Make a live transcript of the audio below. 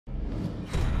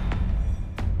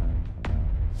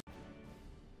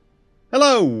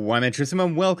Hello, I'm EnterElysium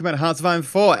and welcome to Hearts of Iron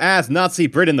 4 as Nazi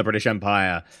Britain, the British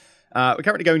Empire. We're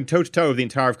currently going toe-to-toe with the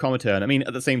entire of Comintern. I mean,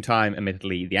 at the same time,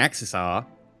 admittedly, the Axis are.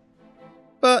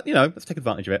 But, you know, let's take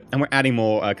advantage of it. And we're adding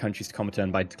more countries to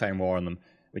Comintern by declaring war on them,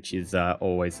 which is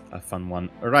always a fun one.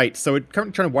 Alright, so we're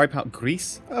currently trying to wipe out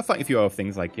Greece. Fighting a few other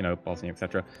things like, you know, Bosnia,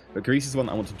 etc. But Greece is one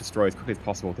that I want to destroy as quickly as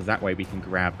possible, because that way we can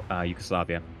grab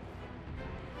Yugoslavia.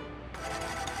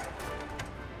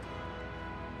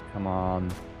 Come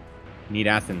on. Need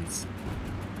Athens.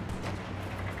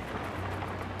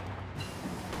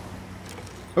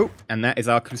 Oh, and that is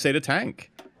our Crusader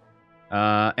tank.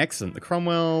 Excellent. The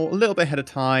Cromwell, a little bit ahead of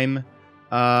time.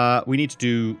 We need to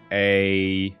do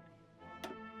a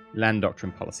land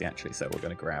doctrine policy, actually, so we're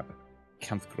going to grab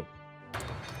Kampfgruppe.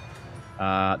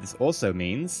 This also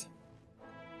means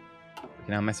we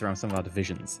can now mess around with some of our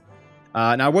divisions.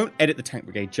 Now, I won't edit the tank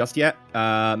brigade just yet,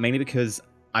 mainly because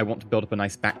I want to build up a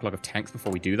nice backlog of tanks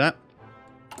before we do that.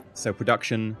 So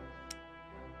production,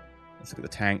 let's look at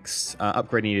the tanks.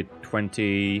 Upgrade needed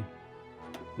 20.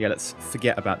 Yeah, let's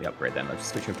forget about the upgrade then. Let's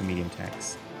just switch over to medium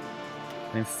tanks.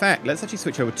 And in fact, let's actually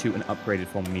switch over to an upgraded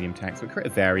form of medium tanks. We'll create a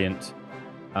variant.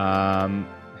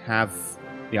 Have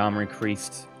the armor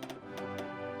increased.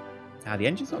 The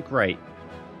engine's not great.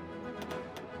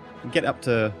 We can get up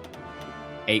to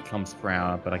 8 kilometers per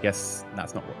hour, but I guess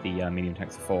that's not what the medium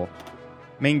tanks are for.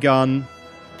 Main gun.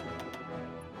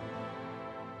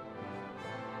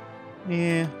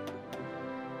 Yeah.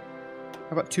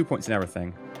 How about 2 points in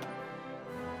everything?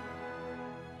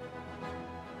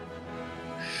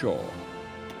 Sure.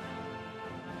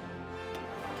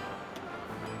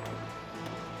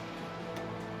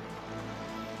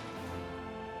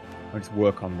 I'll just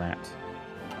work on that.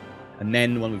 And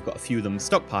then when we've got a few of them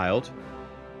stockpiled,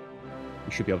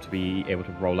 we should be able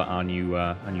to roll out our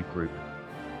new group.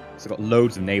 So I've got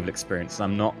loads of naval experience,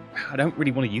 and I don't really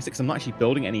want to use it because I'm not actually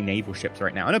building any naval ships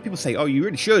right now. I know people say, oh, you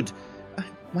really should.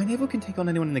 My naval can take on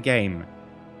anyone in the game.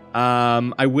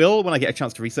 I will when I get a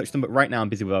chance to research them, but right now I'm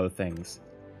busy with other things.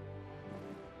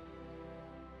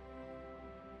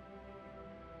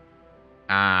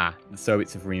 The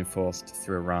Soviets have reinforced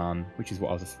through Iran, which is what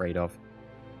I was afraid of.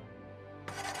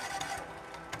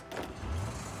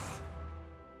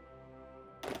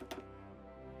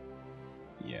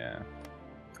 Yeah.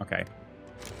 Okay.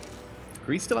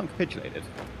 Greece still haven't capitulated.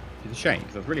 It's a shame,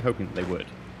 because I was really hoping that they would.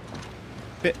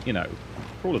 Bit, you know,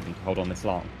 cruel of them to hold on this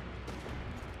long.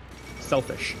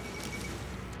 Selfish.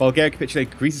 Bulgaria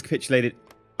capitulated, Greece has capitulated.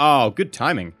 Oh, good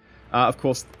timing. Of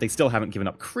course, they still haven't given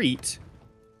up Crete.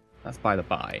 That's by the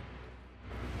by.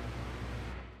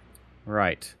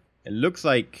 Right. It looks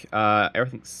like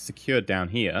everything's secured down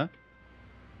here.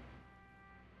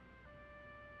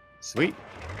 Sweet.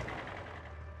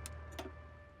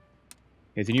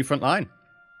 Here's your new front line.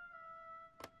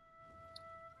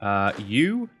 I'm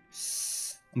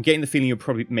getting the feeling you'll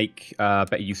probably make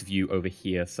better use of you over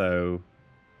here, so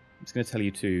I'm just going to tell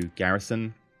you to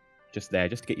garrison just there,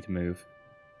 just to get you to move.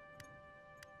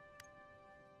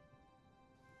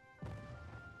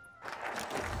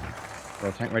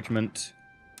 Royal Tank Regiment.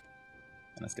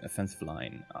 And let's get an offensive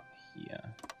line up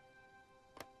here.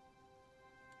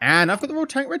 And I've got the Royal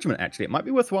Tank Regiment, actually. It might be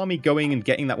worthwhile me going and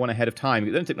getting that one ahead of time. It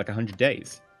doesn't take like 100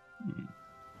 days.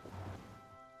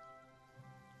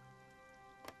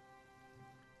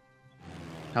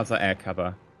 How's that air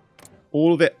cover?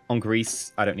 All of it on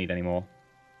Greece. I don't need any more.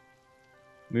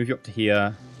 Move you up to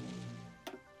here.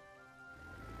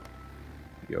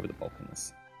 Move you over the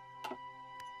Balkans.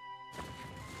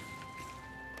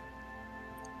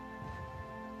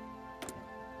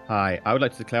 Hi, I would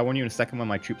like to declare on you in a second when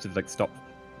my troops have stopped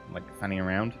fanning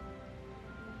around.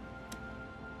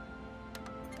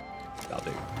 That'll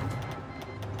do.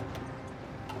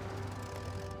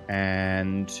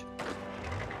 And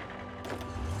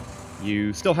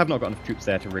you still have not got enough troops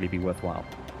there to really be worthwhile.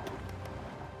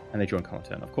 And they joined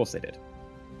Comintern. Of course they did.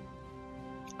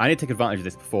 I need to take advantage of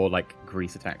this before,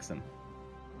 Greece attacks them.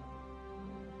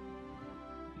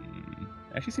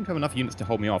 They actually seem to have enough units to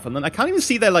hold me off. And then I can't even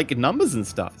see their, numbers and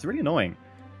stuff. It's really annoying.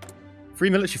 3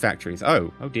 military factories.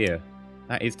 Oh dear.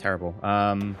 That is terrible.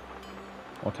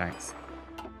 More tanks.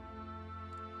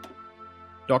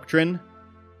 Doctrine.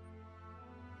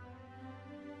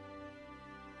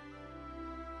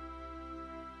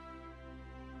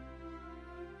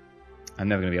 I'm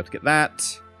never going to be able to get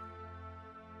that.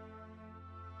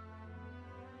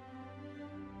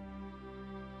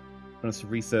 I want us to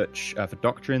research for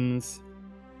doctrines.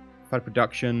 Fighter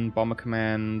production, bomber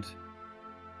command,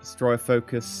 destroyer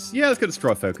focus. Yeah, let's go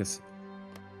destroyer focus.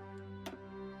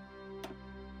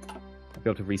 I'll be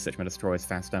able to research my destroyers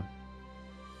faster.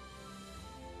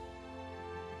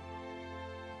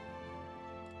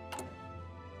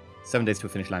 7 days to a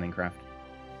finished landing craft.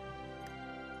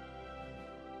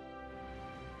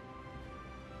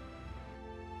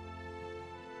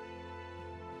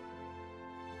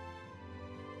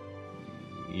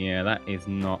 Yeah, that is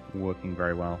not working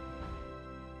very well.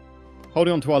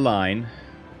 Holding on to our line,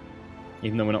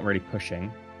 even though we're not really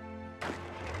pushing.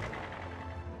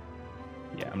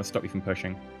 Yeah, I'm going to stop you from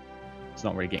pushing. It's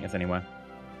not really getting us anywhere.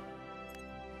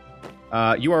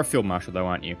 You are a field marshal, though,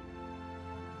 aren't you?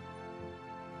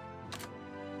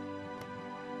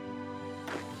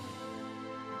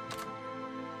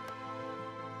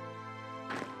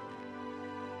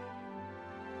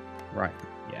 Right,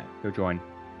 yeah, go join.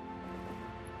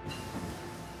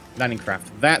 Landing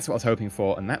craft. That's what I was hoping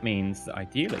for, and that means that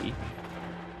ideally...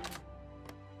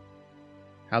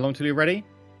 How long till you're ready?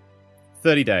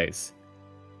 30 days.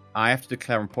 I have to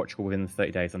declare on Portugal within the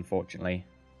 30 days, unfortunately.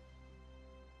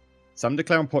 So I'm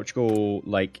declaring Portugal,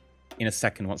 like, in a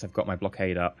second once I've got my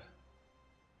blockade up.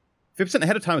 50%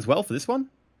 ahead of time as well for this one?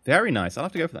 Very nice. I'll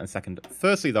have to go for that in a second.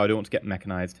 Firstly, though, I don't want to get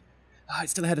mechanized. Ah,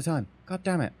 it's still ahead of time. God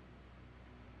damn it.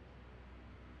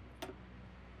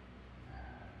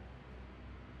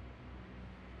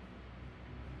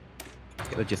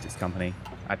 Get logistics company.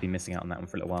 I'd be missing out on that one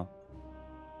for a little while.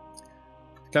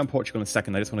 Declare on Portugal in a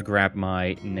second. I just want to grab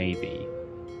my navy.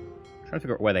 I'm trying to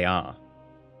figure out where they are.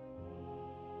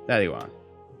 There you are.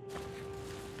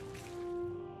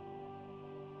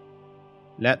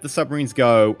 Let the submarines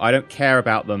go. I don't care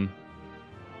about them.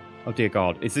 Oh dear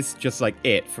God. Is this just like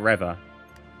it forever?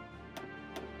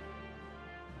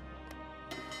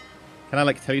 Can I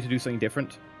like tell you to do something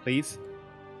different, please?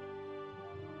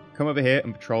 Come over here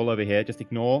and patrol over here. Just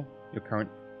ignore your current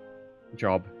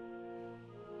job.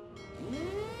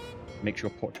 Make sure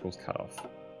Portugal's cut off.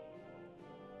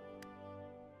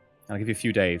 I'll give you a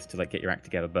few days to like get your act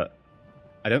together, but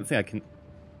I don't think I can...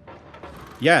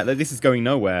 Yeah, this is going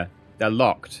nowhere. They're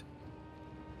locked.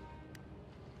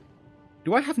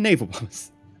 Do I have naval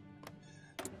bombers?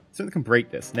 Something that can break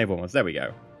this. Naval bombers. There we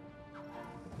go.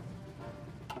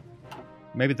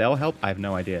 Maybe they'll help? I have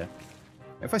no idea.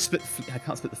 If I split the fleet, I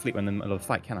can't split the fleet when in the middle of the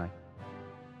fight, can I?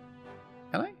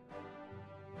 Can I?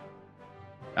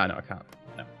 Ah, no, I can't.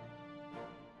 No.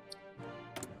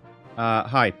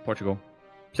 Hi, Portugal.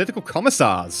 Political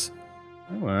commissars!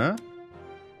 Oh,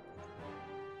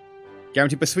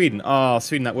 Guaranteed by Sweden. Oh,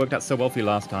 Sweden, that worked out so well for you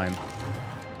last time.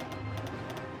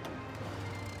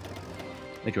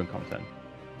 They joined Comintern.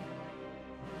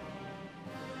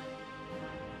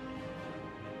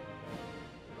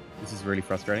 This is really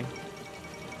frustrating.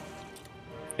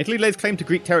 Italy lays claim to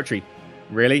Greek territory.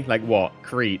 Really? Like what?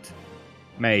 Crete?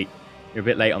 Mate, you're a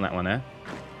bit late on that one, eh?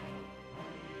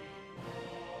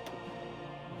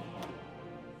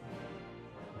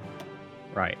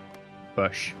 Right.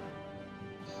 Bush.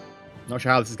 Not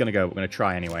sure how this is going to go, but we're going to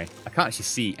try anyway. I can't actually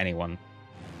see anyone.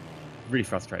 Really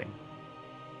frustrating.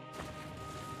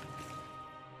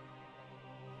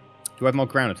 Do I have more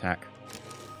ground attack?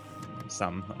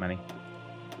 Some, not many.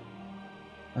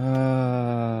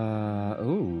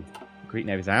 Ooh. Greek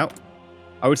Navy's out.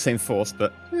 I would say enforced,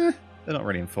 but they're not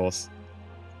really enforced.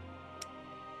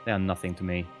 They are nothing to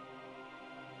me.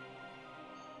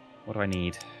 What do I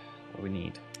need? What do we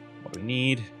need? What do we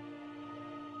need?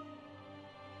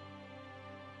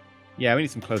 Yeah, we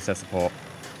need some close air support.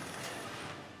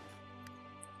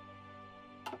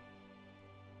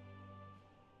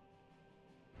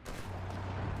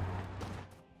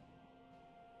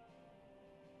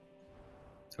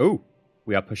 Oh,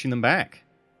 we are pushing them back.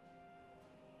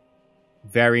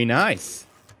 Very nice.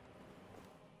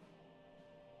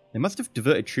 They must have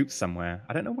diverted troops somewhere.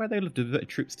 I don't know where they'll have diverted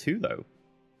troops to, though.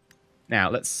 Now,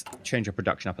 let's change our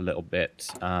production up a little bit.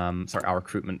 Sorry, our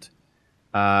recruitment.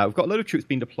 We've got a load of troops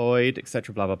being deployed,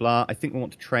 etc., blah, blah, blah. I think we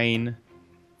want to train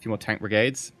a few more tank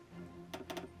brigades.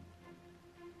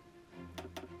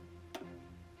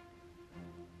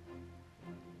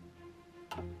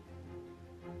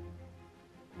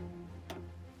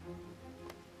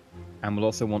 And we'll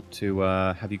also want to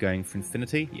have you going for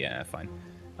infinity. Yeah, fine.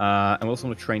 And we'll also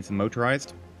want to train some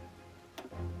motorized.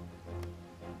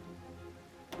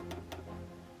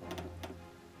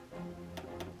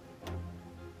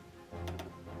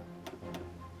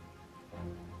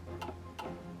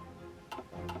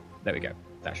 There we go.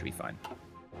 That should be fine.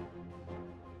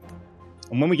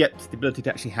 And when we get the ability to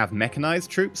actually have mechanized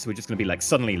troops, we're just going to be like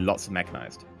suddenly lots of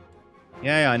mechanized.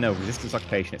 Yeah, I know. Resistance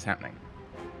occupation, it's happening.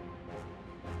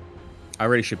 I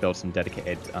really should build some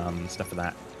dedicated stuff for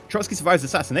that. Trotsky survives the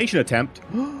assassination attempt.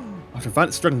 After a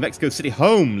violent struggle in Mexico City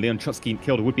home, Leon Trotsky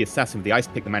killed a would-be assassin with the ice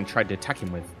pick the man tried to attack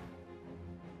him with.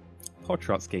 Poor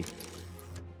Trotsky.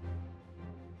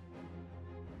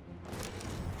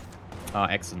 Ah,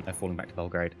 excellent. They're falling back to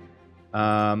Belgrade.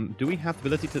 Do we have the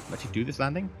ability to actually do this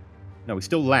landing? No, we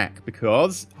still lack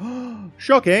because...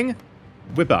 shocking!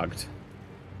 We're bugged.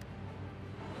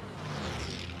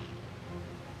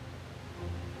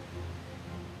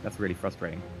 That's really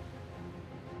frustrating.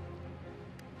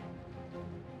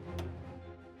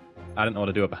 I don't know what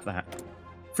to do about that.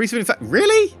 Free civilian fact.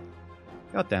 Really?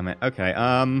 God damn it. Okay.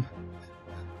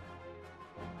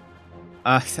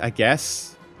 I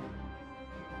guess.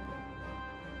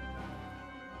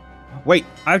 Wait,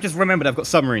 I've just remembered I've got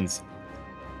submarines.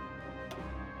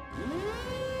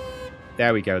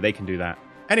 There we go. They can do that.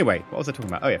 Anyway, what was I talking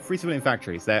about? Oh yeah, free civilian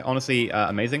factories. They're honestly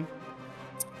amazing.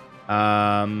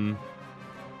 I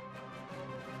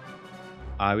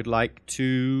would like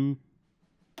to...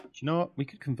 Do you know what? We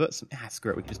could convert some... Ah,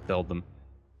 screw it. We could just build them.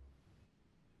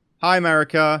 Hi,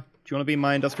 America. Do you want to be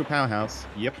my industrial powerhouse?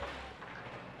 Yep.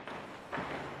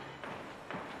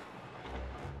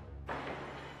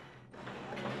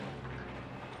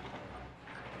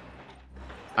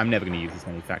 I'm never going to use this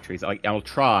many factories. I'll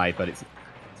try, but it's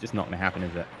just not going to happen,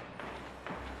 is it?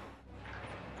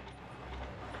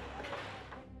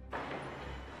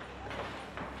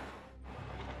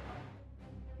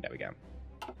 There we go.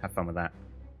 Have fun with that.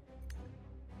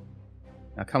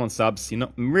 Now, come on, subs. You're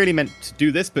not really meant to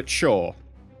do this, but sure.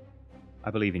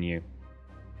 I believe in you.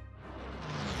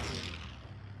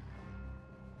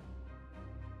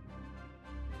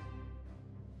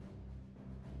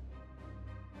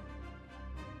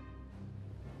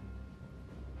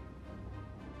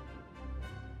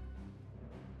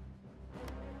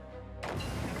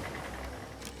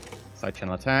 Side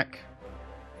channel attack.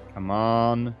 Come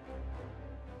on.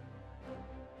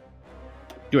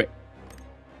 Do it.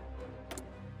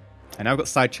 And now I've got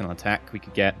side channel attack. We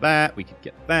could get that. We could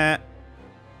get that.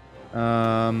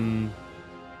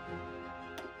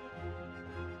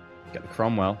 Get the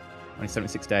Cromwell. Only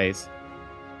 76 days.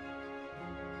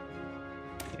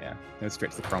 Yeah, go straight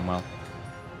to the Cromwell.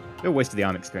 A bit waste of the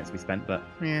arm experience we spent, but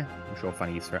yeah, I'm sure I'll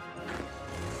find a use for it.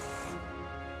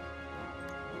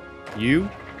 You?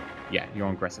 Yeah, you're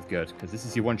on aggressive. Good, because this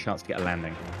is your one chance to get a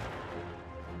landing.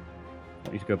 I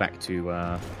want you to go back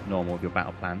to normal with your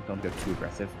battle plan. Don't go too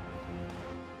aggressive.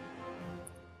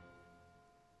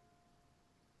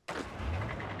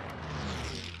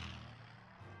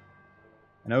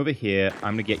 And over here,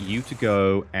 I'm going to get you to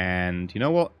go and... You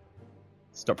know what?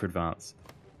 Stop your advance.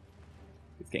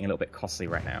 It's getting a little bit costly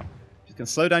right now. Just going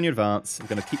to slow down your advance. I'm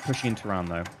going to keep pushing into Iran,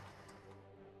 though.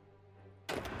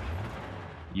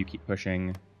 You keep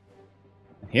pushing.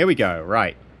 Here we go.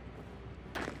 Right.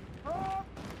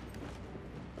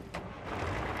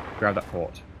 Grab that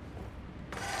port.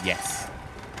 Yes.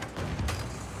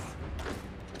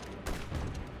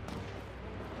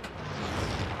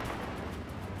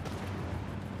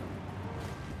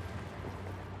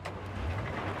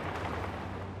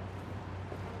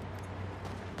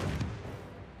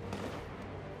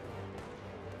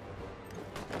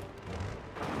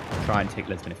 Try and take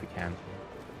Lisbon if we can.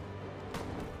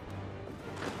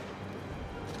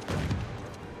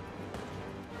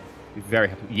 Be very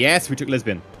happy. Yes, we took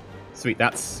Lisbon. Sweet,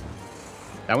 that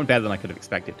went better than I could have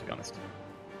expected, to be honest.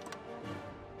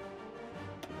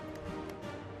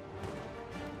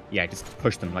 Yeah, just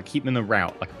push them. Like, keep them in the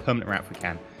route. Like, a permanent route if we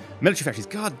can. Military factories.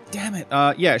 God damn it.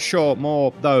 Yeah, sure.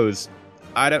 More those.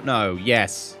 I don't know.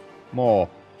 Yes. More.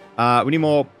 We need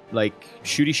more, like,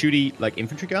 shooty, like,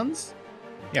 infantry guns?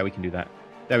 Yeah, we can do that.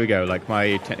 There we go. Like,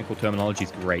 my technical terminology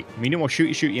is great. We need more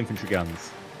shooty infantry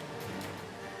guns.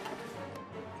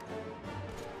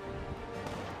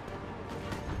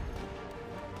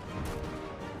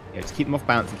 Yeah, just keep them off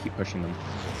balance and keep pushing them.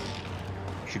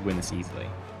 We should win this easily.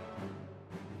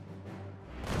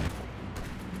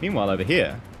 Meanwhile, over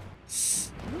here...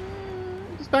 Just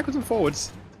backwards and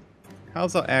forwards.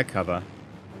 How's our air cover?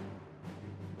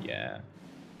 Yeah.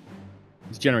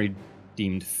 It's generally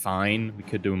deemed fine. We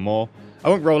could do more. I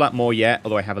won't roll out more yet,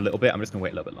 although I have a little bit. I'm just going to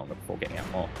wait a little bit longer before getting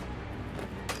out more.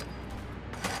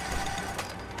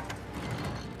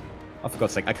 Oh, for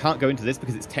God's sake, I can't go into this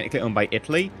because it's technically owned by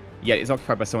Italy, yet it's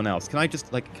occupied by someone else. Can I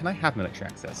just, like, can I have military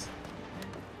access?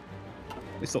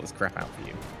 Let me sort this crap out for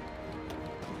you.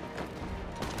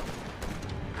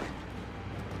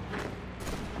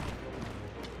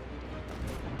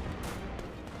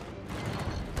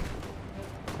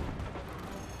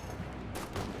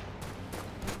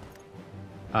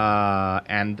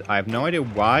 And I have no idea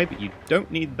why, but you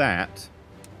don't need that.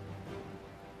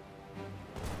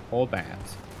 Or that.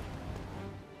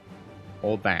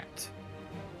 Or that.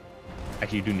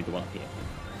 Actually, you do need the one up here.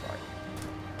 Sorry.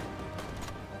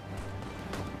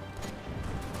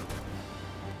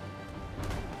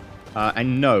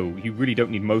 And no, you really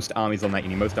don't need most armies on that. You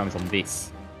need most armies on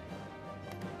this.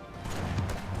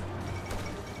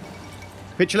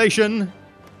 Capitulation!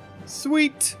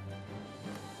 Sweet!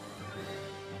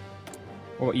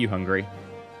 What about you, Hungary?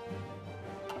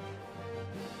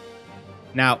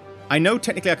 Now, I know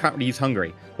technically I can't really use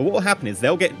Hungary, but what will happen is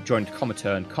they'll get joined to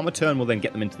Comintern. Comintern will then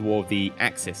get them into the war of the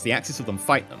Axis. The Axis will then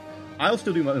fight them. I'll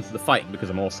still do most of the fighting because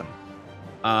I'm awesome.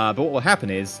 But what will happen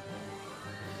is,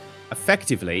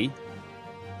 effectively,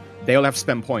 they'll have to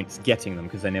spend points getting them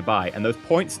because they're nearby. And those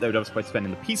points they would have to spend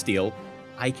in the peace deal,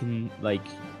 I can, like,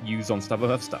 use on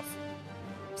other stuff.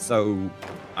 So,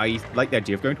 I like the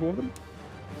idea of going to war with them.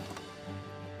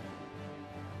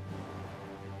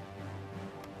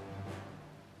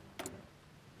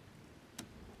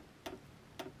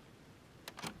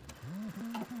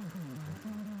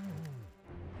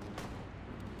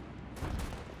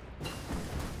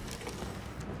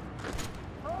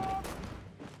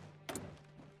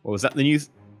 Or was that the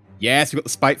news? Yes, we got the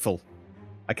Spiteful.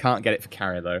 I can't get it for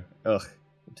carrier, though. Ugh,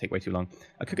 it'll take way too long.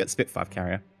 I could get Spitfire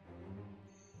carrier.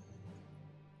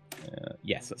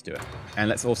 Yes, let's do it. And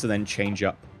let's also then change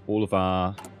up all of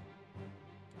our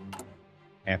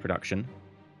air production.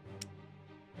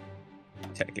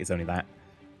 Technically, it's only that.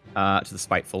 To the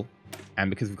Spiteful. And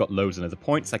because we've got loads and loads of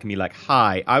points, I can be like,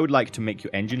 hi, I would like to make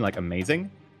your engine, like, amazing.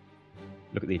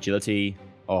 Look at the agility.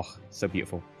 Oh, so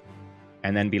beautiful.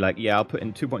 And then be like, yeah, I'll put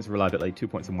in 2 points of reliability, 2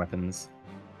 points in weapons.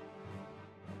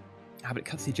 Ah, but it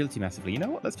cuts the agility massively. You know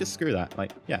what? Let's just screw that.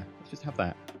 Like, yeah, let's just have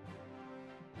that.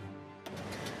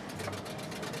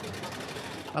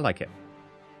 I like it.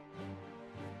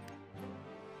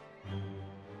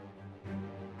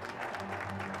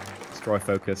 Destroy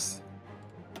focus.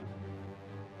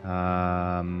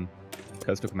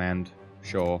 Coastal command.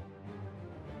 Sure.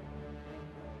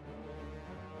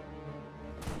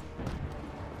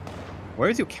 Where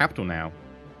is your capital now?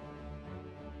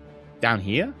 Down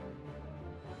here?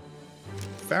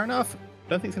 Fair enough.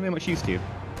 Don't think it's going to be much use to you.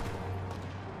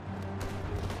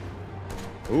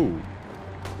 Ooh.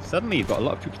 Suddenly you've got a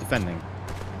lot of troops defending.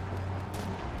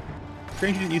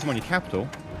 Strange you didn't use them on your capital.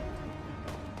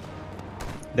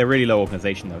 They're really low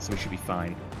organization though, so we should be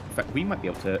fine. In fact, we might be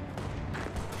able to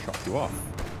chop you off.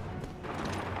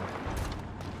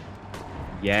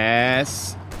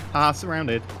 Yes! Ah,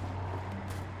 surrounded.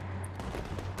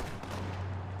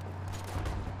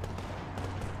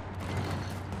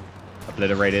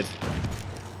 Obliterated.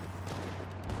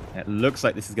 It looks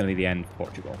like this is going to be the end of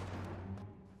Portugal.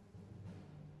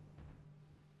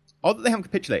 Odd that they haven't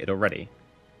capitulated already.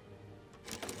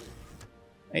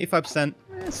 85%.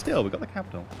 Still, we've got the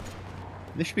capital.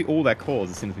 This should be all their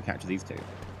cores as soon as we capture these two.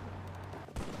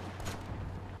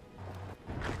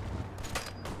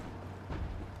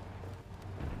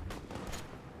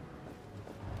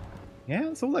 Yeah,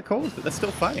 that's all their cores, but they're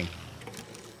still fighting.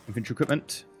 Infantry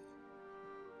equipment.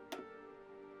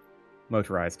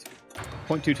 Motorized.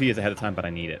 0.22 years ahead of time, but I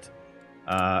need it.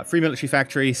 Free military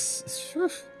factories.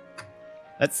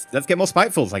 Let's get more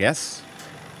Spitefuls, I guess.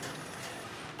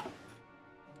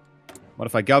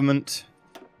 Modify government.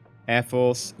 Air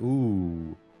Force.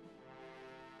 Ooh.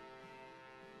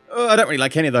 Oh, I don't really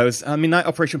like any of those. Midnight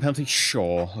Operation Penalty.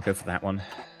 Sure, I'll go for that one.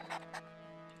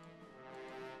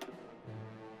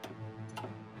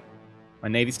 My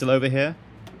navy's still over here.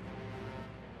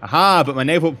 Aha! But my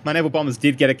naval bombers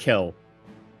did get a kill.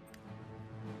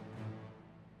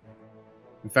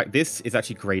 In fact, this is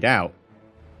actually grayed out.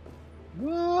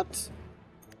 What?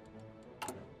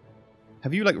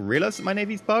 Have you, like, realized that my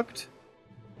navy's bugged?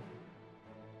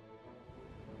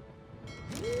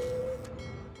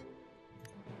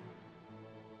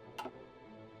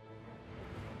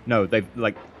 No, they've,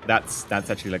 like, that's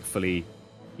actually, like, fully...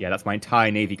 Yeah, that's my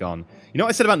entire navy gone. You know what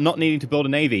I said about not needing to build a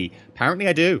navy? Apparently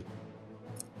I do.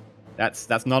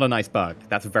 That's not a nice bug.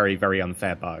 That's a very, very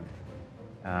unfair bug.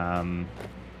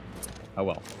 Oh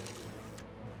well.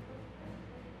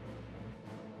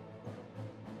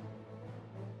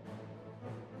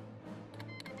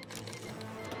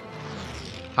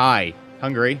 Hi,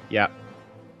 Hungary. Yeah,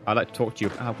 I'd like to talk to you.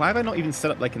 Why have I not even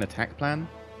set up like an attack plan?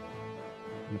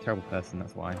 I'm a terrible person.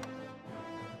 That's why.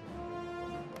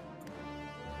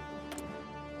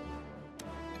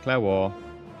 Declare war.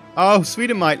 Oh,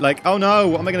 Sweden might, like, oh no,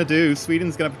 what am I going to do?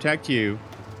 Sweden's going to protect you.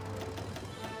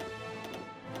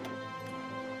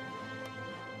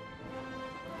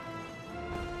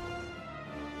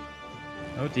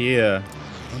 Oh dear.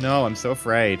 Oh no, I'm so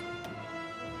afraid.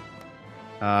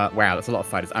 Wow, that's a lot of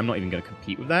fighters. I'm not even going to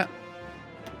compete with that.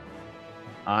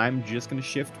 I'm just going to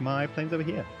shift my planes over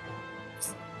here.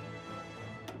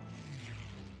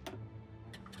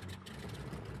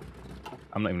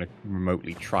 I'm not even going to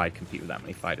remotely try to compete with that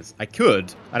many fighters. I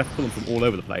could. I'd have to pull them from all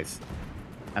over the place.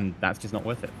 And that's just not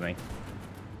worth it for me.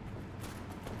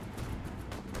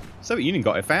 Soviet Union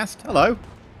got it fast. Hello.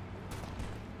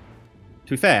 To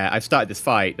be fair, I've started this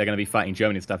fight. They're going to be fighting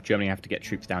Germany and stuff. Germany have to get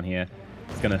troops down here.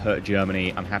 It's going to hurt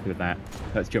Germany. I'm happy with that.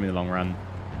 Hurts Germany in the long run.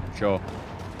 Sure.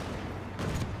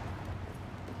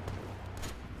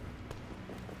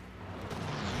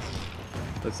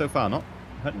 But so far, not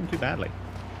hurting them too badly.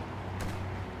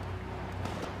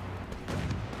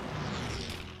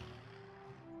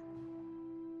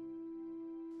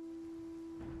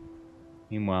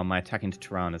 Meanwhile, my attack into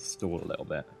Tehran has stalled a little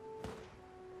bit.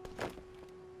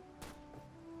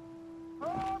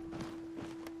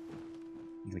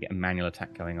 We get a manual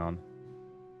attack going on.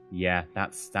 Yeah,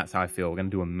 that's how I feel. We're going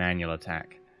to do a manual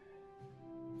attack.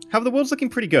 However, the world's looking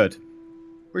pretty good.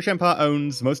 British Empire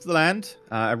owns most of the land.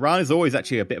 Iran is always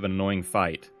actually a bit of an annoying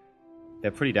fight.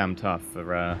 They're pretty damn tough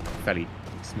for a fairly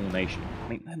small nation. I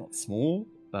mean, they're not small,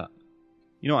 but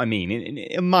you know what I mean.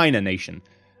 A minor nation.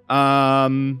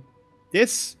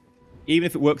 This, even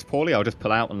if it works poorly, I'll just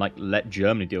pull out and like let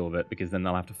Germany deal with it because then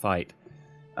they'll have to fight.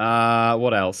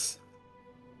 What else?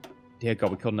 Dear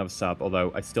God, we killed another sub,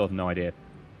 although I still have no idea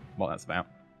what that's about.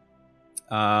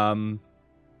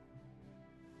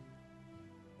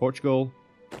 Portugal.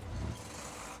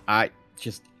 I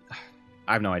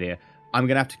have no idea. I'm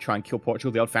going to have to try and kill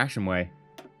Portugal the old-fashioned way.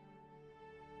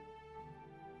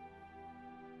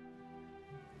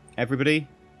 Everybody,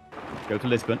 go to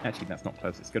Lisbon. Actually, that's not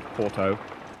close. Let's go to Porto.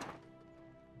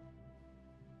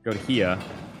 Go to here.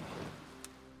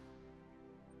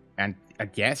 And I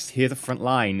guess here's a front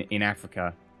line in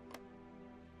Africa.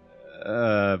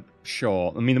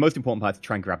 Sure. I mean, the most important part is to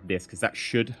try and grab this, because that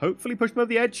should hopefully push them over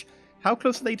the edge. How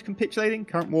close are they to capitulating?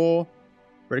 Current war.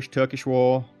 British-Turkish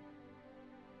war.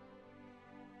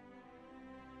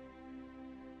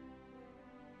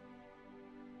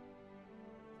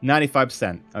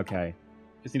 %95. Okay.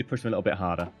 Just need to push them a little bit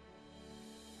harder.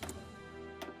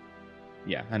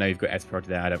 Yeah, I know you've got S-Prod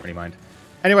there. I don't really mind.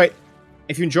 Anyway,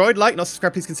 if you enjoyed, like, not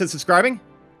subscribe, please consider subscribing.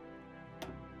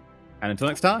 And until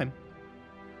next time,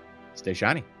 stay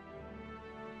shiny.